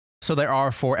So there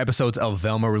are 4 episodes of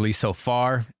Velma released so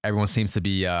far. Everyone seems to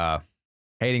be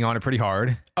hating on it pretty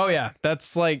hard. Oh, yeah.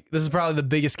 That's this is probably the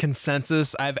biggest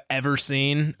consensus I've ever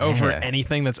seen over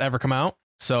anything that's ever come out.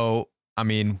 So, I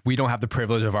mean, we don't have the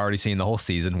privilege of already seeing the whole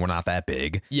season. We're not that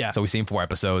big. Yeah. So we've seen 4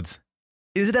 episodes.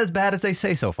 Is it as bad as they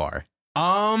say so far?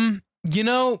 You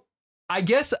know, I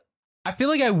guess I feel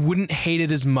like I wouldn't hate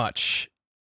it as much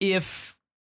if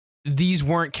these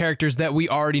weren't characters that we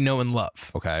already know and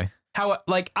love. Okay.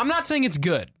 I'm not saying it's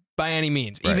good by any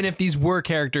means, right. even if these were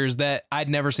characters that I'd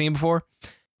never seen before,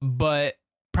 but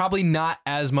probably not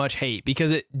as much hate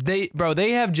because they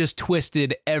have just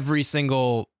twisted every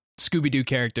single Scooby-Doo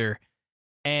character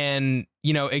and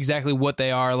you know exactly what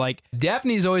they are. Like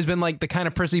Daphne's always been like the kind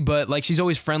of prissy, but like she's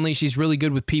always friendly. She's really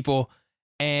good with people.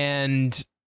 And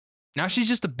now she's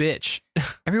just a bitch.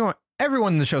 Everyone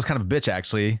in the show is kind of a bitch,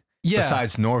 actually. Yeah.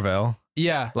 Besides Norvell.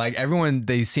 Yeah. Like everyone,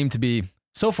 they seem to be,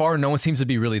 so far, no one seems to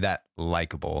be really that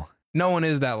likable. No one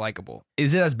is that likable.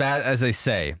 Is it as bad as they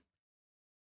say?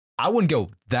 I wouldn't go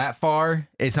that far.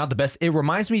 It's not the best. It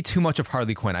reminds me too much of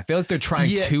Harley Quinn. I feel like they're trying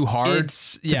too hard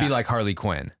to be like Harley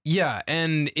Quinn. Yeah.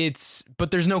 And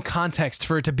but there's no context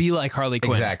for it to be like Harley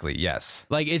Quinn. Exactly. Yes.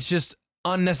 Like it's just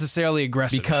unnecessarily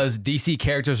aggressive. Because DC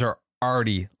characters are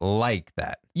already like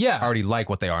that. Yeah. Already like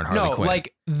what they are in Harley Quinn.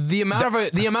 Like the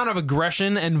amount of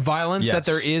aggression and violence that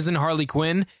there is in Harley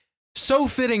Quinn, so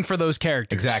fitting for those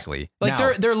characters. Exactly. Like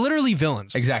now, they're literally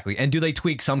villains. Exactly. And do they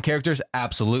tweak some characters?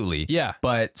 Absolutely. Yeah.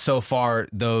 But so far,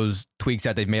 those tweaks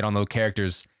that they've made on those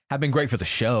characters have been great for the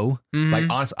show. Mm-hmm. Like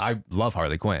honestly, I love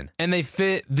Harley Quinn. And they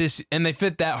fit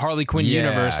that Harley Quinn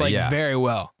universe very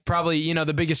well. Probably, you know,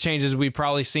 the biggest changes we've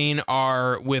probably seen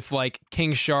are with like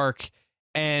King Shark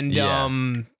and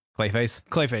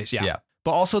Clayface, yeah.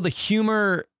 But also the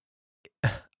humor,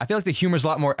 I feel like the humor is a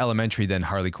lot more elementary than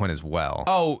Harley Quinn as well.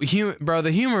 Oh, the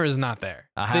humor is not there.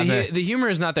 The humor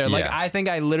is not there. Yeah. Like I think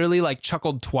I literally like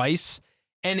chuckled twice,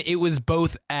 and it was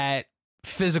both at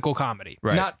physical comedy,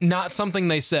 right. not something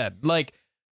they said. Like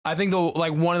I think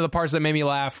one of the parts that made me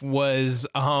laugh was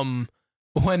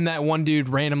when that one dude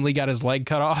randomly got his leg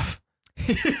cut off.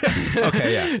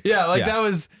 Okay, yeah. Yeah, like that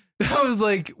was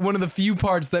like one of the few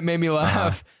parts that made me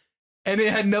laugh. And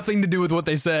it had nothing to do with what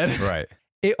they said. Right.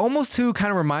 It almost too kind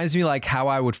of reminds me like how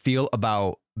I would feel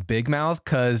about Big Mouth,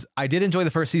 because I did enjoy the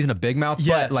first season of Big Mouth,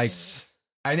 yes. but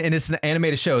like, and it's an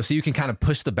animated show, so you can kind of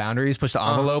push the boundaries, push the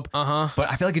envelope. But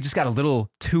I feel like it just got a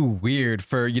little too weird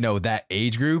for, you know, that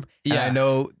age group. Yeah. And I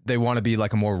know they want to be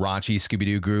like a more raunchy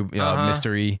Scooby-Doo group, you know,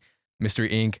 Mystery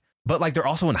Inc. But like they're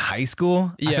also in high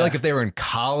school. Yeah. I feel like if they were in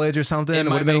college or something, it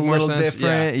would have been a little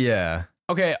different. Yeah.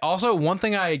 Okay. Also, one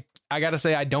thing I gotta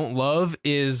say I don't love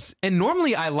is, and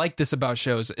normally I like this about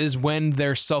shows, is when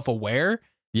they're self-aware.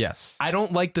 Yes. I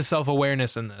don't like the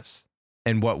self-awareness in this.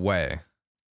 In what way?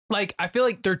 Like, I feel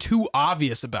like they're too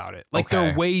obvious about it. Like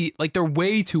they're way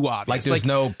too obvious. Like there's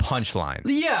no punchline.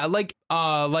 Yeah. Like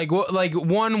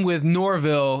one with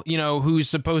Norville, you know, who's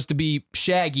supposed to be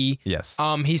Shaggy. Yes.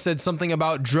 He said something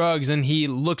about drugs and he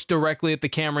looks directly at the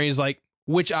camera. He's like,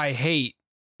 which I hate.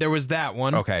 There was that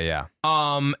one. Okay, yeah.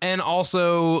 And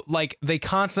also like they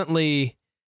constantly,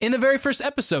 in the very first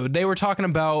episode, they were talking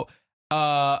about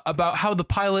how the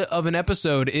pilot of an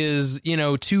episode is, you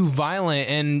know, too violent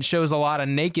and shows a lot of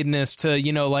nakedness to,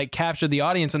 you know, like capture the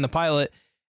audience in the pilot.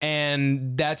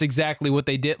 And that's exactly what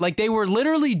they did. Like they were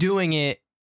literally doing it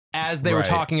as they were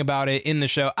talking about it in the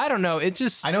show. I don't know. It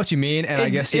just, I know what you mean. And I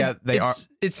guess, they are.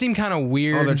 It seemed kind of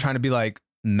weird. Oh, they're trying to be like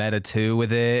meta too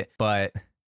with it, but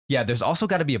yeah, there's also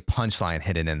got to be a punchline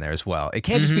hidden in there as well. It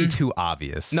can't just be too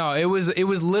obvious. No, it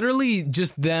was literally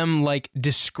just them like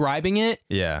describing it.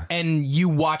 Yeah. And you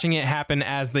watching it happen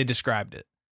as they described it.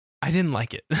 I didn't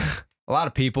like it. A lot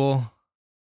of people,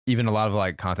 even a lot of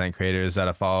like content creators that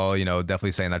I follow, you know,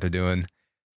 definitely saying that they're doing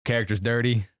characters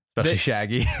dirty, especially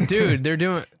Shaggy. Dude, they're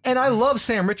doing. And I love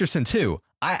Sam Richardson too.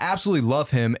 I absolutely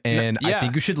love him, and I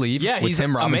think you should leave. Yeah, with he's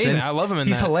Tim Robinson. amazing. I love him in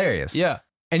He's that. hilarious. Yeah.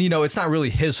 And, you know, it's not really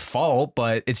his fault,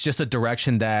 but it's just a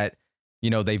direction that, you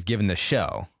know, they've given the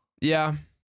show. Yeah.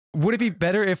 Would it be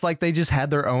better if, like, they just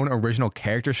had their own original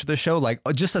characters for the show? Like,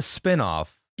 just a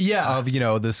spinoff of, you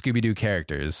know, the Scooby-Doo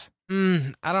characters?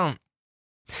 I don't...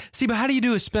 See, but how do you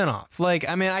do a spinoff? Like,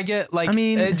 I mean, I get, like,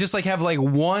 just, like, have, like,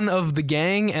 one of the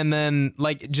gang and then,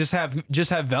 like, just have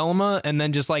Velma and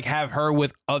then just, like, have her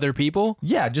with other people?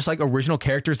 Yeah, just, like, original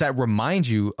characters that remind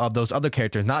you of those other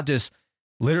characters, not just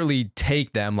literally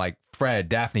take them like Fred,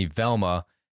 Daphne, Velma,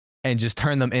 and just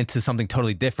turn them into something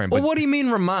totally different. Well, what do you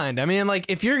mean remind? I mean, like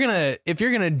if you're gonna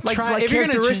like, try like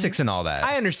characteristics and all that.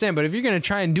 I understand, but if you're gonna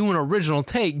try and do an original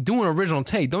take.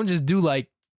 Don't just do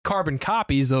like carbon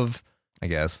copies of I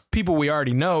guess. people we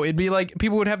already know, it'd be like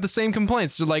people would have the same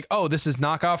complaints. They're like, oh, this is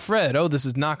knockoff Fred. Oh, this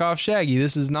is knockoff Shaggy.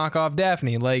 This is knockoff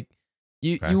Daphne. Like,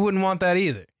 you wouldn't want that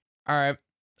either. All right.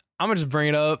 I'm going to just bring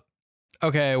it up.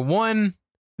 Okay. One,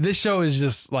 this show is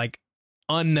just like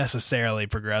unnecessarily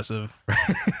progressive.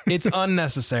 It's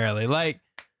unnecessarily like.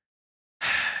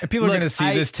 And people are going to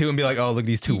see this too and be like, oh, look,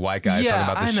 these two white guys talking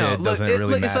about this shit. It doesn't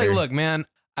really matter. It's like, look, man,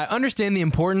 I understand the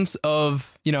importance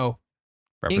of,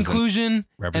 inclusion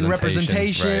and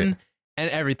representation and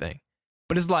everything.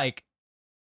 But it's like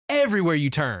everywhere you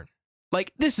turn,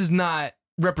 like this is not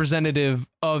representative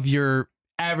of your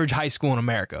average high school in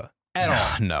America at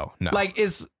all. No. Like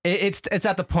it's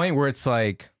at the point where it's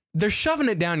like they're shoving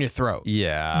it down your throat.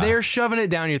 Yeah. They're shoving it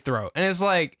down your throat. And it's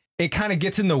like it kind of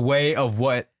gets in the way of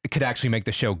what could actually make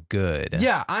the show good.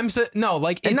 Yeah, and not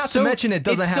to mention it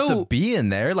doesn't have to be in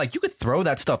there. Like you could throw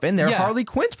that stuff in there. Yeah. Harley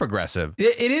Quinn's progressive.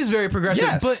 It is very progressive.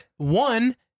 Yes. But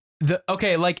one,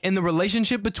 like in the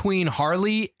relationship between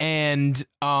Harley and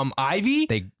Ivy,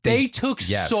 they took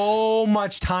so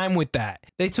much time with that.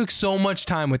 They took so much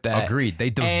time with that. Agreed.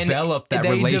 They developed that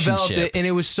relationship. They developed it, and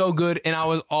it was so good, and I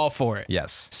was all for it.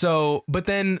 Yes. So, but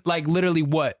then like literally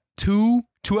what, two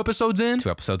episodes in? 2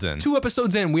 episodes in. 2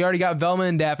 episodes in, we already got Velma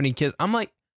and Daphne kiss. I'm like,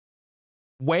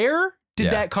 where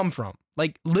did that come from?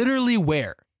 Like, literally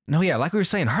where? No, yeah, like we were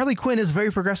saying, Harley Quinn is a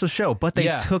very progressive show, but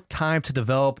they took time to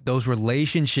develop those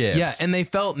relationships. Yeah, and they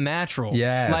felt natural.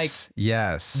 Yes, like,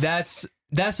 yes.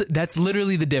 That's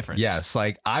literally the difference. Yes,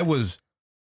 like I was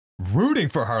rooting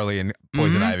for Harley and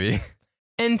Poison Ivy.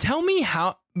 And tell me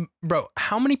how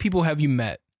many people have you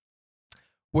met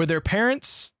where their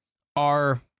parents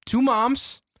are 2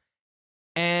 moms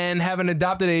and have an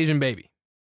adopted Asian baby?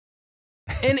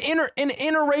 An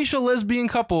interracial lesbian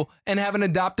couple and have an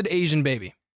adopted Asian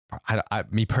baby.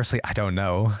 Me personally, I don't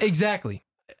know. Exactly.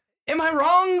 Am I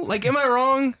wrong? Like, am I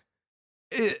wrong?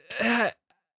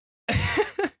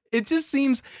 It just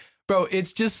seems, bro,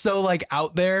 it's just so like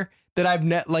out there that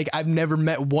I've never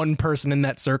met one person in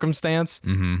that circumstance.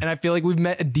 Mm-hmm. And I feel like we've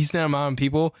met a decent amount of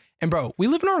people. And bro, we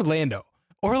live in Orlando.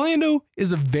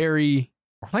 Orlando's a very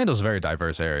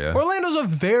diverse area. Orlando's a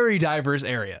very diverse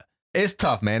area. It's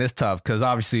tough, man. It's tough because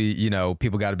obviously,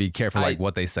 people got to be careful like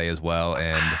what they say as well.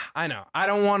 And I know I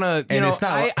don't want to.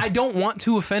 I don't want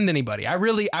to offend anybody. I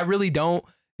really don't.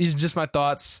 These are just my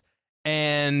thoughts.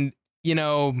 And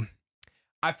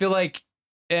I feel like,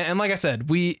 and like I said,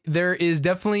 there is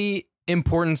definitely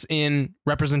importance in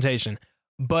representation,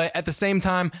 but at the same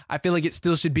time, I feel like it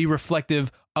still should be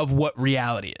reflective of what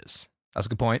reality is. That's a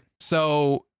good point.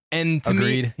 So, and to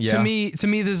Agreed. me,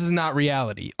 this is not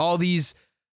reality. All these.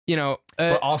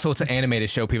 But also it's an animated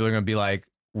show. People are going to be like,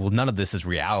 well, none of this is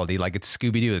reality. Like it's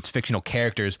Scooby-Doo. It's fictional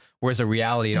characters. Where's the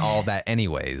reality in all of that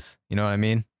anyways? You know what I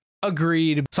mean?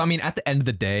 Agreed. So, I mean, at the end of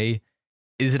the day,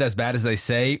 is it as bad as they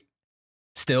say?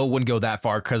 Still wouldn't go that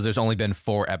far because there's only been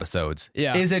 4 episodes.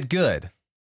 Yeah. Is it good?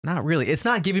 Not really. It's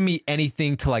not giving me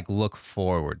anything to like look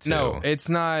forward to. No, it's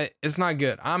not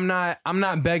good. I'm not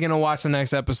begging to watch the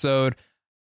next episode.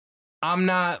 I'm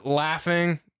not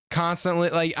laughing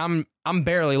constantly. Like I'm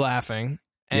barely laughing.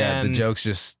 And the jokes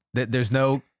just there's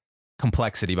no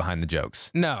complexity behind the jokes.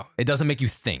 No, it doesn't make you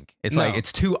think. It's like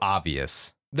it's too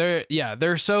obvious.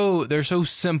 They're so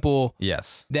simple.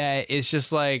 Yes, that it's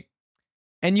just like,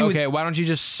 and why don't you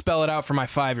just spell it out for my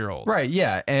 5-year-old? Right.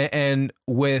 Yeah, and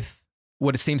with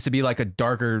what it seems to be like a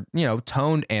darker,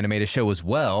 toned animated show as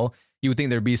well, you would think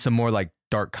there'd be some more like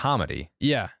dark comedy.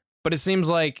 Yeah, but it seems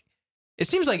like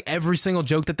every single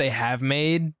joke that they have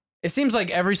made. It seems like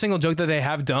every single joke that they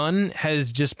have done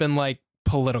has just been like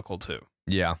political too.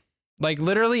 Yeah. Like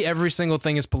literally every single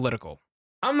thing is political.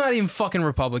 I'm not even fucking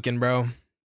Republican, bro.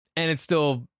 And it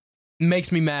still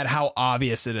makes me mad how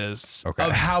obvious it is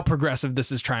of how progressive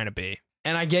this is trying to be.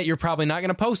 And I get you're probably not going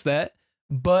to post that,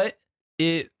 but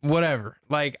whatever.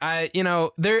 Like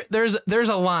there's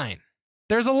a line.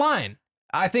 There's a line.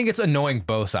 I think it's annoying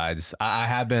both sides. I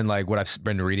have been like what I've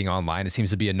been reading online. It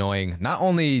seems to be annoying not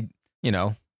only,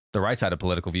 the right side of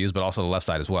political views, but also the left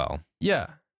side as well. Yeah.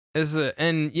 Also,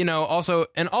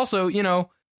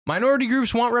 minority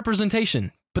groups want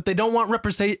representation, but they don't want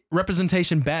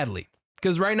representation badly.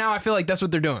 Because right now I feel like that's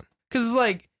what they're doing. Because it's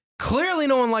like, clearly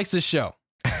no one likes this show.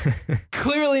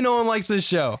 Clearly no one likes this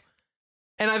show.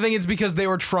 And I think it's because they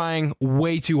were trying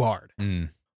way too hard.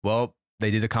 Well,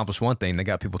 they did accomplish one thing. They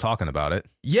got people talking about it.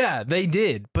 Yeah, they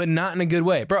did, but not in a good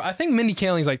way. Bro, I think Mindy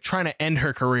Kaling's like trying to end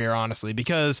her career, honestly,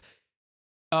 because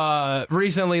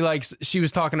recently, like she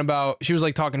was talking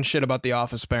shit about The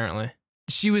Office, apparently.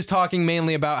 She was talking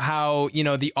mainly about how,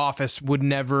 The Office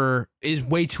is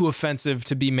way too offensive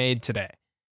to be made today.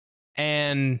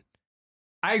 And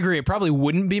I agree. It probably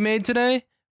wouldn't be made today,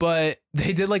 but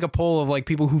they did like a poll of like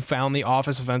people who found The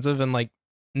Office offensive, and like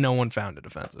no one found it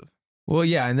offensive. Well,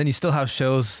 yeah, and then you still have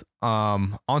shows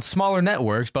on smaller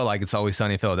networks, but like It's Always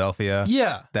Sunny in Philadelphia.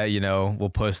 Yeah. That, will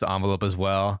push the envelope as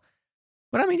well.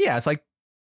 But I mean, yeah, it's like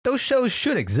those shows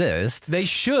should exist. They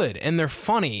should, and they're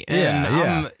funny.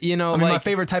 And my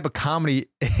favorite type of comedy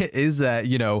is that,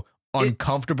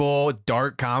 uncomfortable,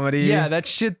 dark comedy. Yeah, that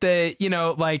shit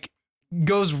that, like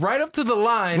goes right up to the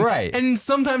line. Right. And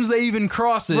sometimes they even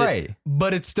cross it. Right.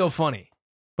 But it's still funny.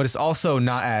 But it's also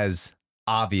not as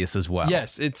obvious as well.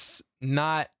 Yes, it's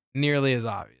not nearly as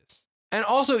obvious. And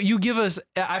also, you give us,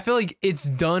 I feel like it's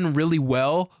done really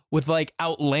well with like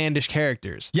outlandish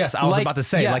characters. Yes, I was about to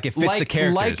say, like it fits the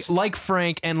characters. Like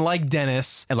Frank and like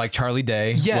Dennis. And like Charlie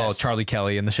Day. Yes. Well, Charlie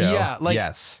Kelly in the show. Yeah, like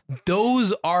yes.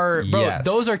 Those are,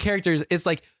 those are characters. It's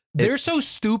like, they're so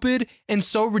stupid and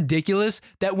so ridiculous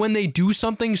that when they do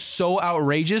something so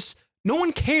outrageous, no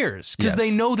one cares because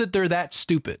they know that they're that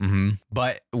stupid. Mm-hmm.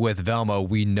 But with Velma,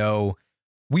 we know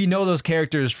those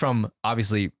characters from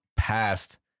obviously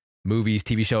past movies,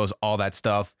 TV shows, all that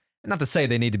stuff. Not to say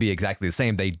they need to be exactly the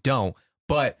same. They don't.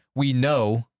 But we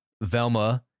know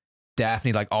Velma,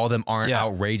 Daphne, like all of them aren't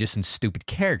outrageous and stupid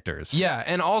characters. Yeah.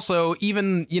 And also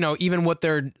even what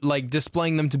they're like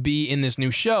displaying them to be in this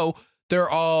new show, they're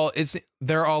all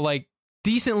like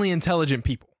decently intelligent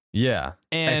people. Yeah.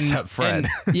 Except Fred.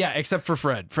 Except for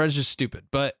Fred. Fred's just stupid.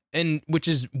 Which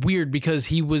is weird because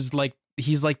he's like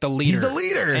the leader. He's the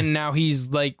leader. And now he's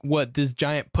like this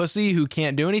giant pussy who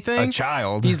can't do anything. A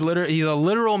child. He's a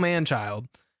literal man child.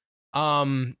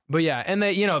 But yeah, and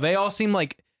they all seem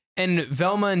like, and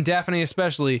Velma and Daphne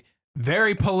especially,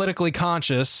 very politically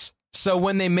conscious. So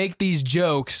when they make these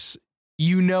jokes,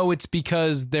 it's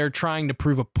because they're trying to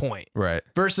prove a point. Right.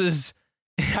 Versus,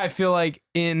 I feel like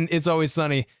in It's Always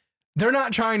Sunny, they're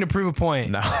not trying to prove a point.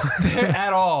 No.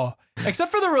 At all. Except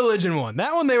for the religion one.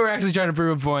 That one they were actually trying to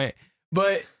prove a point.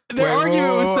 But their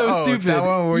argument was so stupid. That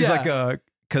one where he's like,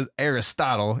 because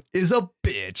Aristotle is a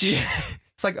bitch. Yeah.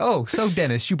 It's like, so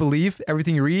Dennis, you believe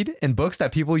everything you read in books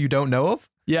that people you don't know of?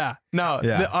 Yeah. No,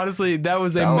 honestly, that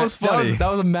was funny. That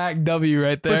was a Mac W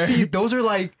right there. But see, those are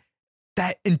like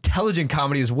that intelligent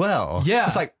comedy as well. Yeah.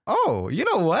 It's like, you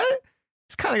know what?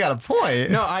 It's kind of got a point.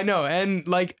 No, I know. And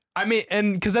like, I mean,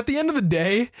 and because at the end of the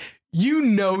day,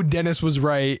 Dennis was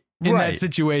right in that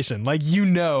situation. Like,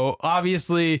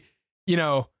 obviously,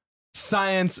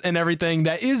 science and everything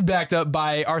that is backed up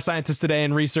by our scientists today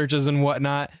and researchers and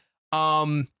whatnot.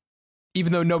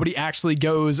 Even though nobody actually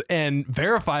goes and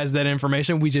verifies that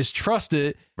information, we just trust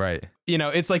it. Right.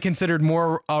 It's like considered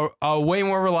a way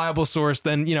more reliable source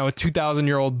than, a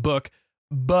 2,000-year-old book.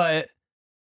 But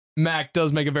Mac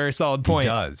does make a very solid point. He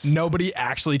does. Nobody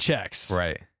actually checks.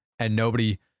 Right. And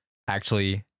nobody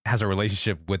actually has a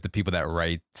relationship with the people that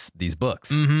write these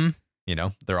books. Mm-hmm.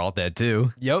 They're all dead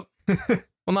too. Yep.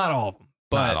 Well, not all of them.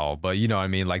 But, not all, but you know what I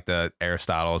mean? Like the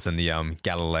Aristotles and the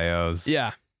Galileos.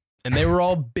 Yeah. And they were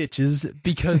all bitches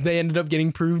because they ended up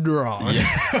getting proved wrong.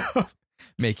 Yeah.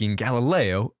 Making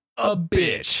Galileo a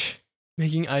bitch.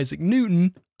 Making Isaac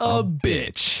Newton a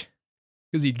bitch.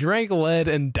 Because he drank lead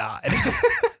and died.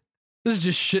 This is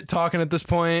just shit talking at this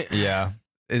point. Yeah.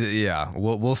 Yeah.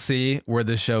 We'll see where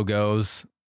this show goes.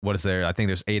 What is there? I think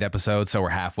there's 8 episodes, so we're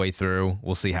halfway through.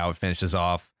 We'll see how it finishes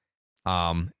off.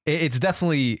 It's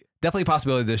definitely a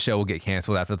possibility this show will get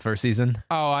canceled after the first season.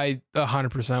 Oh, I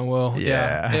 100% will.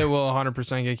 Yeah. It will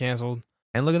 100% get canceled.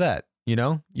 And look at that.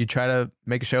 You try to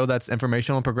make a show that's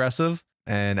informational and progressive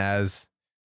and as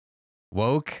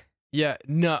woke. Yeah.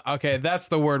 No. Okay. That's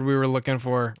the word we were looking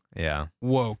for. Yeah.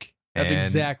 Woke. That's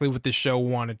exactly what this show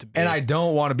wanted to be. And I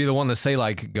don't want to be the one to say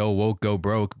like, go woke, go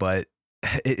broke, but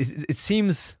it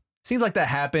seems like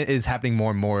that is happening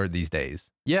more and more these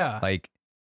days. Yeah. Like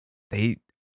they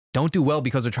don't do well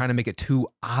because they're trying to make it too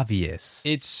obvious.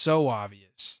 It's so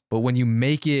obvious. But when you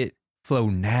make it flow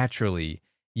naturally,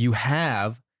 you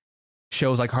have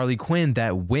shows like Harley Quinn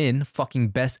that win fucking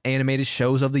best animated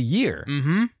shows of the year.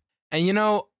 Mm-hmm.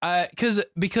 And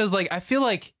because like I feel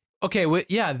like, okay,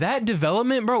 that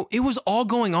development, bro, it was all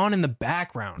going on in the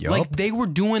background. Yep. Like they were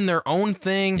doing their own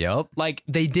thing. Yep. Like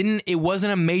it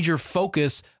wasn't a major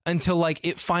focus until like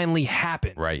it finally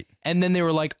happened. Right. And then they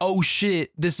were like, oh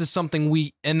shit, this is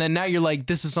something and then now you're like,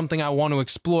 this is something I want to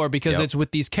explore because it's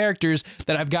with these characters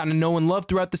that I've gotten to know and love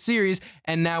throughout the series.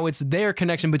 And now it's their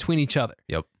connection between each other.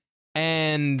 Yep.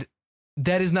 And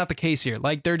that is not the case here.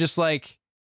 Like they're just like,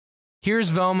 here's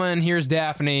Velma and here's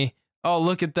Daphne. Oh,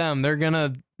 look at them. They're going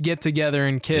to get together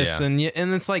and kiss. Yeah.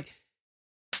 And it's like,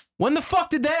 when the fuck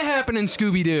did that happen in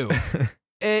Scooby-Doo?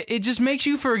 it just makes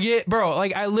you forget, bro.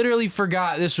 Like, I literally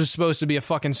forgot this was supposed to be a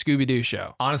fucking Scooby-Doo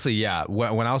show. Honestly, yeah.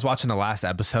 When I was watching the last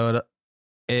episode,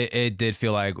 it did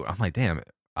feel like, I'm like, damn,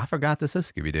 I forgot this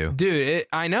is Scooby-Doo. Dude,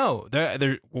 I know.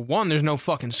 There's no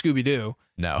fucking Scooby-Doo.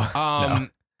 No. No.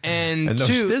 And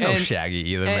two, there's no Shaggy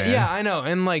either, man. Yeah, I know.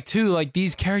 And like, two, like,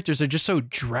 these characters are just so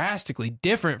drastically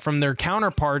different from their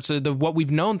counterparts of what we've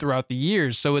known throughout the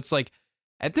years. So it's like,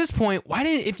 at this point,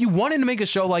 if you wanted to make a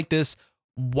show like this,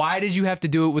 why did you have to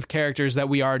do it with characters that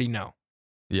we already know?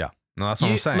 Yeah. No, that's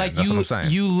what I'm saying. That's what I'm saying.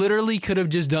 You literally could have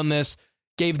just done this,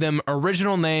 gave them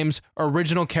original names,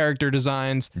 original character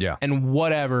designs, and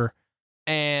whatever.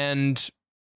 And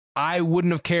I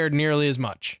wouldn't have cared nearly as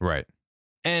much. Right.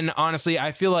 And honestly,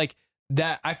 I feel like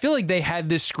they had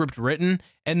this script written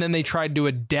and then they tried to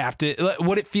adapt it.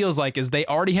 What it feels like is they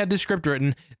already had this script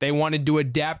written. They wanted to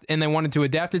adapt it to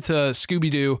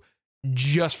Scooby-Doo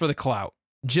just for the clout.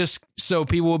 Just so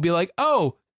people will be like,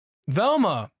 oh,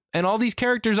 Velma and all these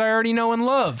characters I already know and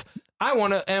love.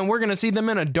 And we're going to see them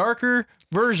in a darker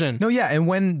version. No, yeah. And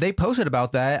when they posted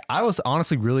about that, I was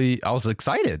honestly I was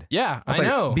excited. Yeah, I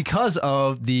know. Because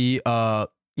of the,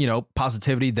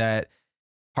 positivity that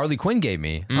Harley Quinn gave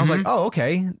me. I was like, oh,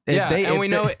 okay. We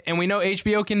know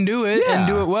HBO can do it and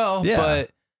do it well, but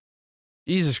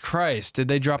Jesus Christ, did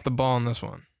they drop the ball on this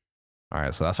one? All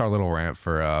right, so that's our little rant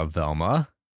for Velma.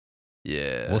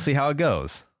 Yeah. We'll see how it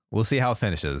goes. We'll see how it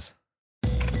finishes.